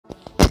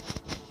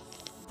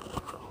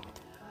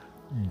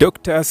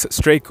Doctors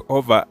strike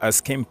over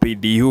as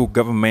KMPDU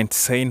government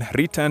saying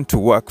return to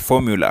work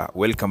formula.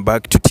 Welcome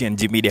back to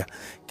TNG Media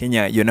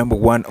Kenya, your number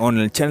one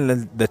online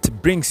channel that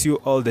brings you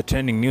all the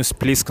trending news.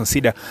 Please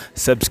consider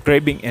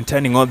subscribing and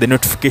turning on the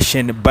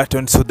notification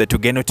button so that you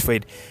get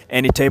notified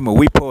anytime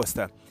we post.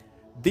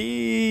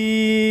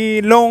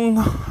 The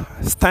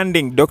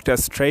long-standing doctor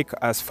strike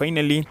has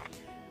finally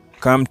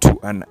come to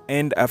an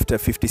end after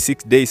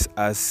 56 days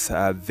as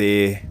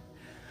the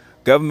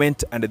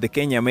government and the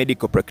Kenya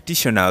Medical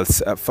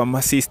Practitioners,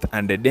 Pharmacists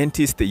and the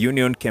Dentist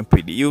Union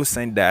KMPDU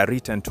signed a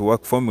return to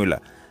work formula.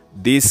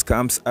 This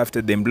comes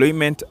after the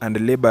Employment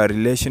and Labor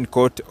Relations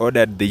Court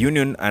ordered the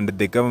union and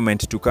the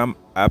government to come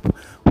up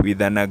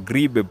with an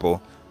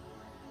agreeable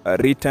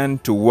return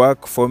to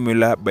work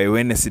formula by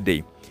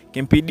Wednesday.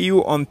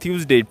 KMPDU on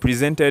Tuesday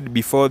presented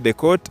before the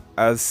court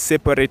a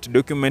separate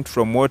document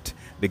from what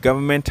the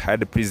government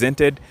had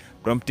presented,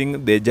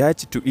 prompting the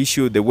judge to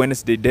issue the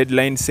Wednesday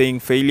deadline, saying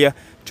failure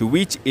to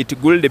which it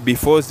could be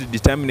forced to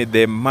determine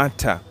the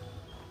matter.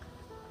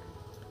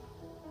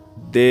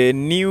 The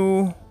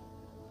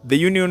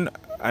union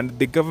and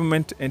the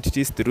government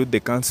entities through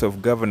the Council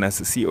of Governors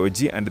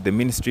COG and the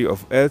Ministry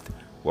of Health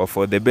were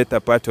for the better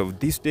part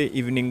of this day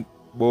evening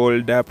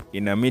balled up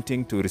in a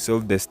meeting to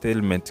resolve the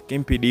stalemate.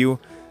 KMPDU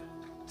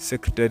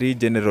Secretary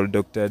General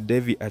Dr.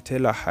 Devi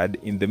Atela had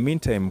in the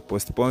meantime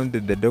postponed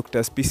the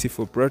doctors'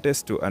 peaceful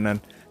protest to an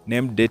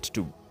unnamed date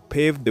to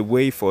pave the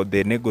way for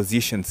the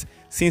negotiations.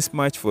 Since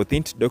March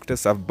 14th,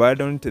 doctors have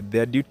abandoned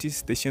their duty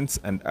stations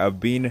and have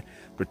been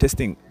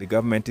protesting the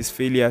government's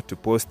failure to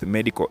post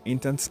medical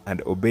interns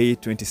and obey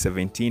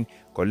 2017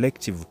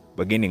 Collective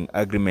Bargaining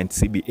Agreement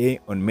CBA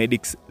on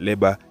medics'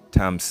 labor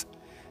terms.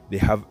 They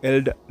have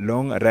held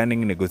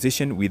long-running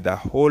negotiations with the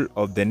whole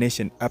of the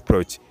nation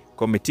approach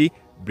committee,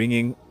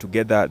 bringing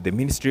together the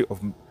Ministry of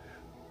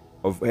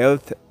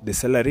Health, the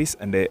Salaries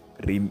and the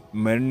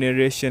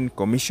Remuneration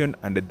Commission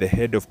and the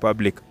Head of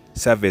Public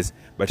Service,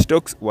 but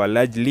talks were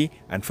largely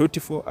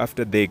unfruitful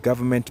after the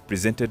government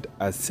presented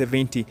a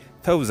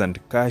 70,000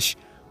 cash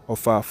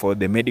offer for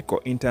the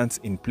medical interns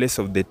in place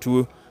of the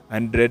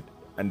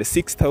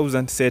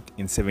 206,000 set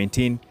in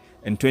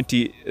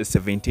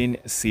 2017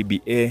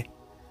 CBA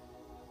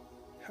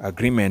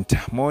agreement.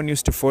 More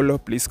news to follow.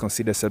 Please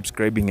consider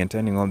subscribing and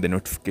turning on the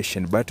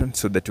notification button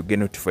so that you get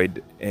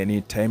notified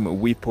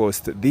anytime we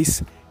post.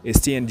 This is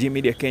TNG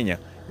Media Kenya,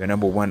 your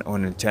number one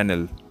online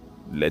channel.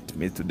 Let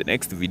me to the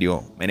next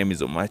video. My name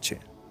is Omache.